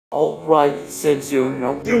Alright, since you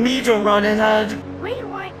know you need to run ahead. Wait,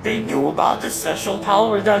 what? They knew about the special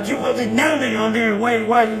power that you will be nearly on your way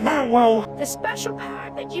right now, well. The special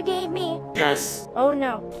power that you gave me? Yes. Oh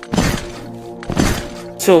no.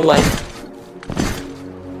 Too late.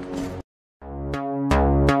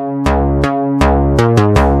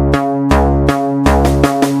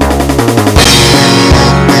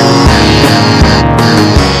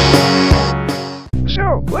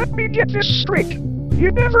 So, let me get this straight.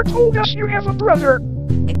 You never told us you have a brother.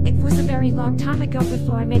 It was a very long time ago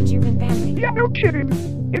before I met you and Bambi. Yeah, no kidding.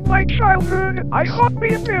 In my childhood, I thought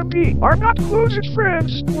me and Bambi are not closest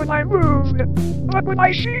friends when I moved. But when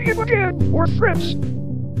I see him again, we're friends.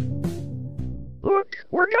 Look,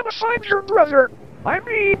 we're gonna find your brother. I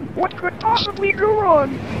mean, what could possibly go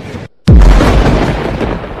wrong?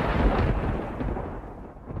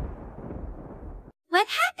 What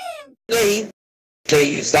happened?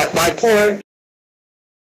 Dave, is that my porn?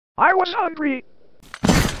 I was hungry.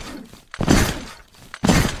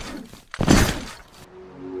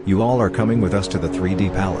 You all are coming with us to the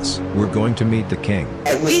 3D palace. We're going to meet the king.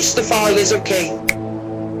 At least the file is okay.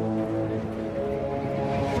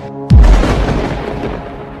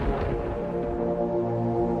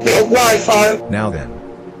 No Wi-Fi. Now then.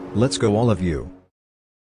 Let's go all of you.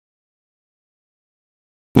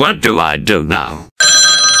 What do I do now?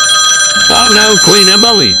 Oh no, Queen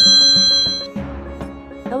Emily!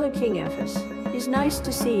 Hello, King Ephes. It's nice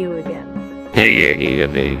to see you again.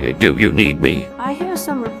 Hey, do you need me? I hear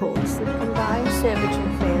some reports that combine savage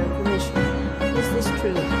and fair permission. Is this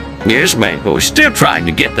true? Yes, ma'am, but we're still trying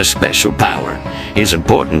to get the special power. It's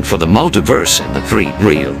important for the multiverse and the 3D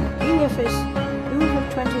realm. King Ephes, you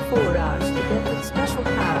have 24 hours to get that special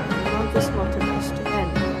power and want this multiverse to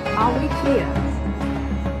end. Are we clear?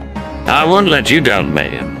 I won't let you down,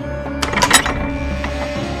 ma'am.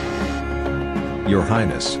 Your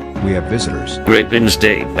Highness, we have visitors. Greetings,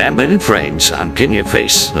 Dave Bamber and friends. I'm King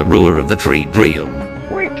Ephes, the ruler of the 3D realm.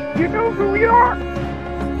 Wait, you know who we are?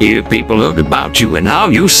 You people heard about you and how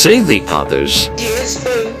you save the others. Yes,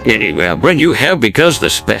 sir. Anyway, I'll bring you here because the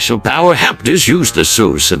special power helped us use the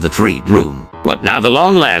source of the 3D room. But now, the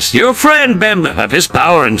long last, your friend Bamber have his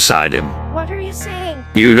power inside him. What are you saying?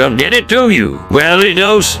 You don't get it, do you? Well, he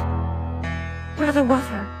knows. Brother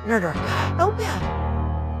Water. Oh no.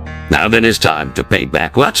 Now then, it's time to pay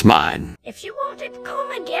back what's mine. If you want it, come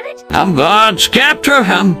and get it. I'm God's captor,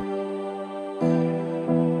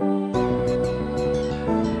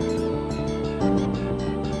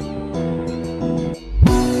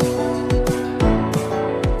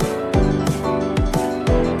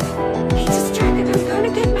 He's distracted. I'm gonna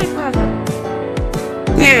get my brother.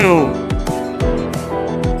 You.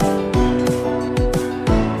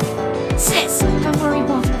 Sis, don't worry,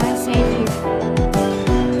 Walter. I'll save you.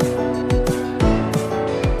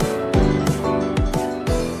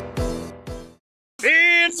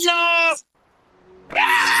 Enough!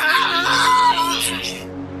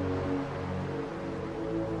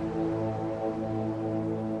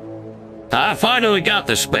 I finally got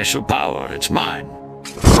the special power. It's mine.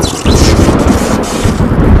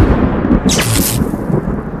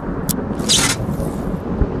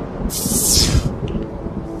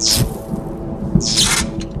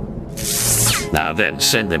 Now then,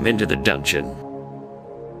 send them into the dungeon.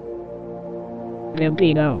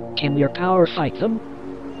 Bambino, can your power fight them?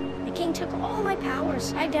 The king took all my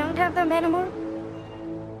powers. I don't have them anymore.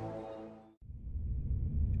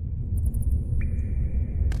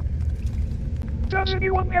 Does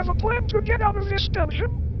anyone have a plan to get out of this dungeon?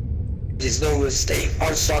 There's no mistake.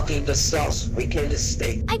 Unsucking the cells. We can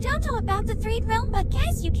escape. I don't know about the 3D realm, but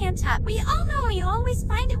guys, you can't talk. We all know we always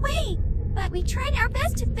find a way. But we tried our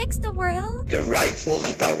best to fix the world. You're right,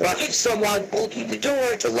 Fully, but what if someone bolted the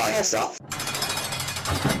door to lock us up?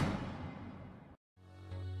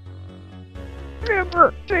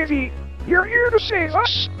 Bamber, Davey, you're here to save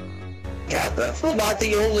us? Yeah, but we're not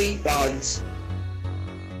the only ones.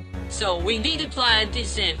 So we need a plan to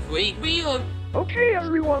send 3D realm. Okay,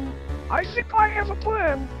 everyone. I think I have a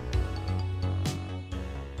plan.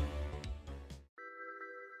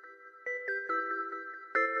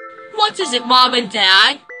 What is it, Mom and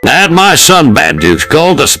Dad? And my son Bandu's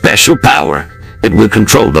called a special power. It will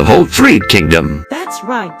control the whole 3D kingdom. That's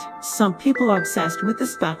right. Some people are obsessed with the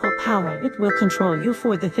special power. It will control you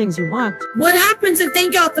for the things you want. What happens if they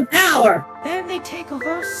got the power? Then they take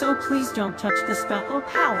over, so please don't touch the special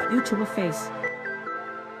power. You to a face.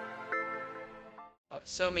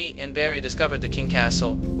 So me and Barry discovered the King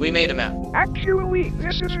Castle. We made a map. Actually,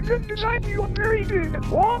 this is a good design. You are very good.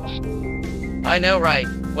 Juans? I know, right?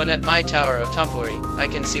 When at my Tower of Tomfoolery, I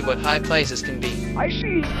can see what high places can be. I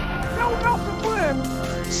see. Now about the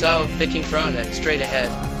plan. So, picking Frona straight ahead,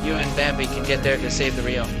 you and Bambi can get there to save the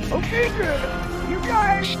Rio. Okay, good. You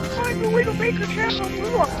guys, find a way to make the castle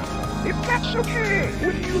blow up. If that's okay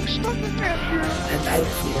with you, extend the here. And I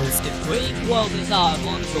feel the great world is our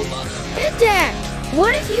monster bus. Hey, Dad!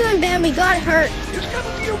 What if you and Bambi got hurt? It's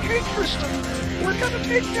gonna be okay, Tristan. We're gonna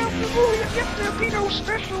take down the bully and get the Pino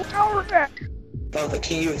special tower back. Well, the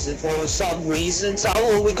key is it for some reason, so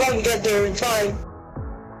we gotta get there in time.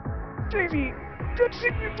 Davey, good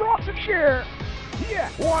thing you brought the chair. Yeah,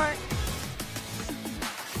 why?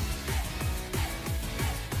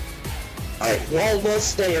 We're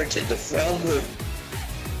almost there to the front room.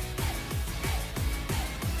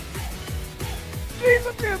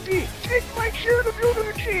 Dave Bambi, take my chair to go to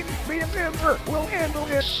the king. Me and Bamber will handle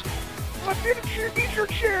this. But didn't you need your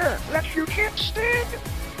chair that you can't stand?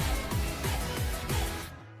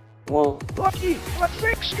 Well, lucky, but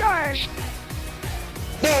thanks, guys.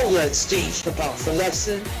 Now let's teach about the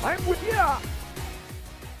lesson. I'm with ya.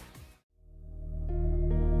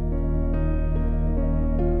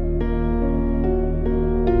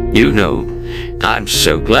 You know, I'm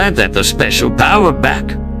so glad that the special power back.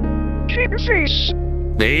 Keep your face.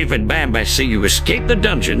 Dave and Bambi see you escape the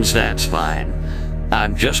dungeons, that's fine.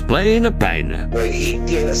 I'm just playing a pain. Will you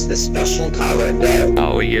give us the special power now?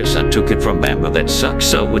 Oh yes, I took it from Bambi that sucks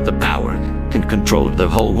so with the power can control the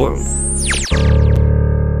whole world.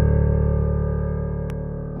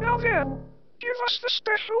 Now then, give us the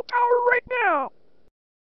special power right now.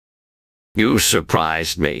 You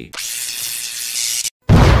surprised me.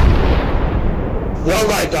 Well,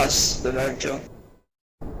 like us, the Virgil.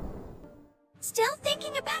 Still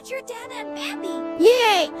thinking about your dad and Bambi.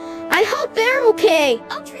 Yay! I hope they're okay.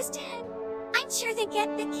 Oh, Tristan, I'm sure they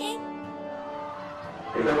get the king.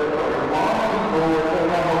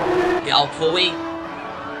 Gapple.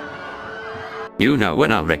 You know,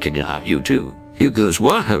 and I recognize you too. You girls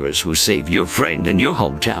were heroes who saved your friend in your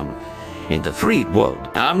hometown. In the free world.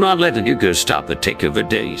 I'm not letting you girls stop the takeover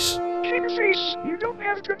days. Keep your face. You don't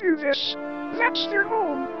have to do this. That's their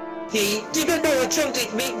home. He didn't know what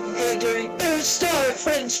something mean during star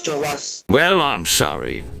friends to us. Well, I'm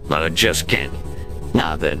sorry, but I just can't.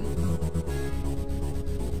 Now then.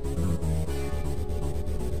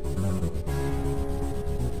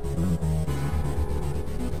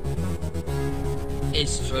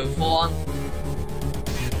 It's true, Juan.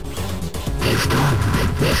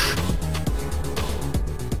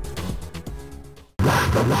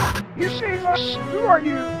 You save us. Who are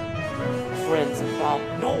you? Friends of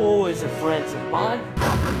mine. No, always a friends of mine.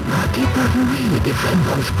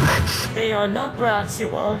 They are not brats to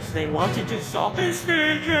us. They wanted to stop this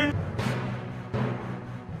vision.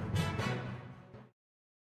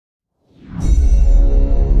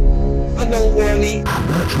 No worry.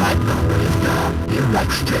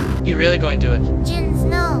 You really going to do it? Jin's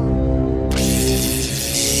no.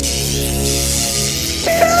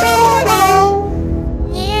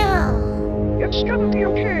 Yeah. It's gonna be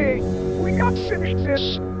okay. We got to finish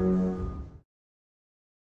this.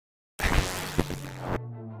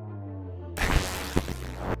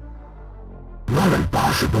 Not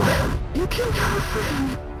impossible. You killed our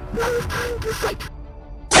friend. Now it's time to fight.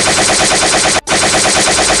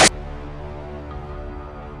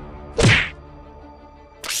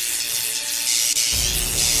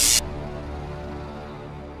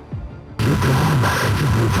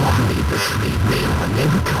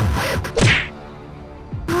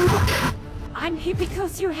 I'm here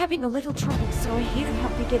because you're having a little trouble, so I'm here to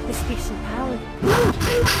help you get the special power.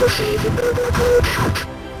 Thanks for saving the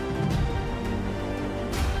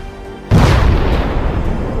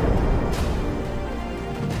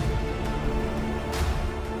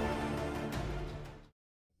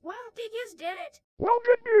Wow, Biggest did it! Well,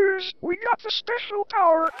 good news. We got the special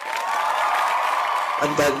power.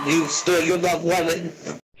 And then you still you're not wanting.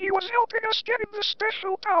 He was helping us get the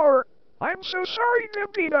special power. I'm so sorry,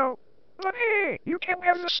 Bambino. But hey, you can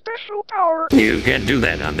have the special power. You can't do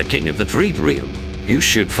that. I'm the king of the free realm. You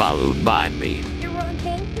should follow by me. You're wrong,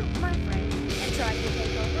 King. My friend. And tried to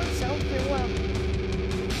take over, so farewell.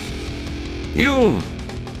 You...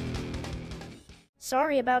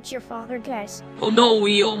 Sorry about your father, guys. Oh no,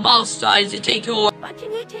 we almost tried to take over. But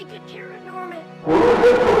can you take good care of Norman?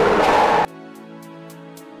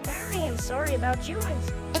 Barry, I'm sorry about you.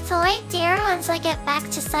 It's alright, dear. Once I get back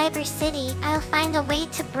to Cyber City, I'll find a way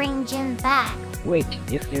to bring Jin back. Wait,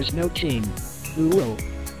 if there's no team, who will?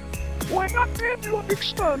 Why not Daniel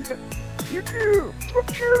Extend? You two, took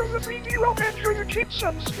care of the 3D realm and your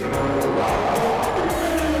kidsons.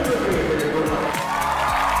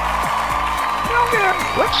 again.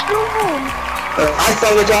 Let's go home. I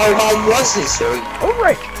thought it all was necessary.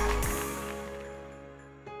 Alright.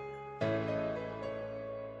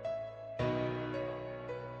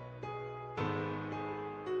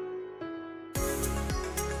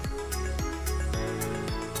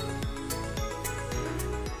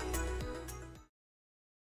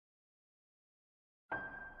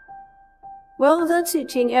 Well, the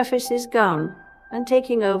teaching office is gone, and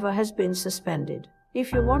taking over has been suspended.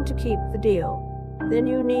 If you want to keep the deal, then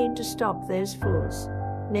you need to stop those fools,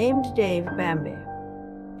 named Dave Bambi.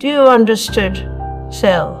 Do you understood,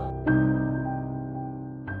 Cell?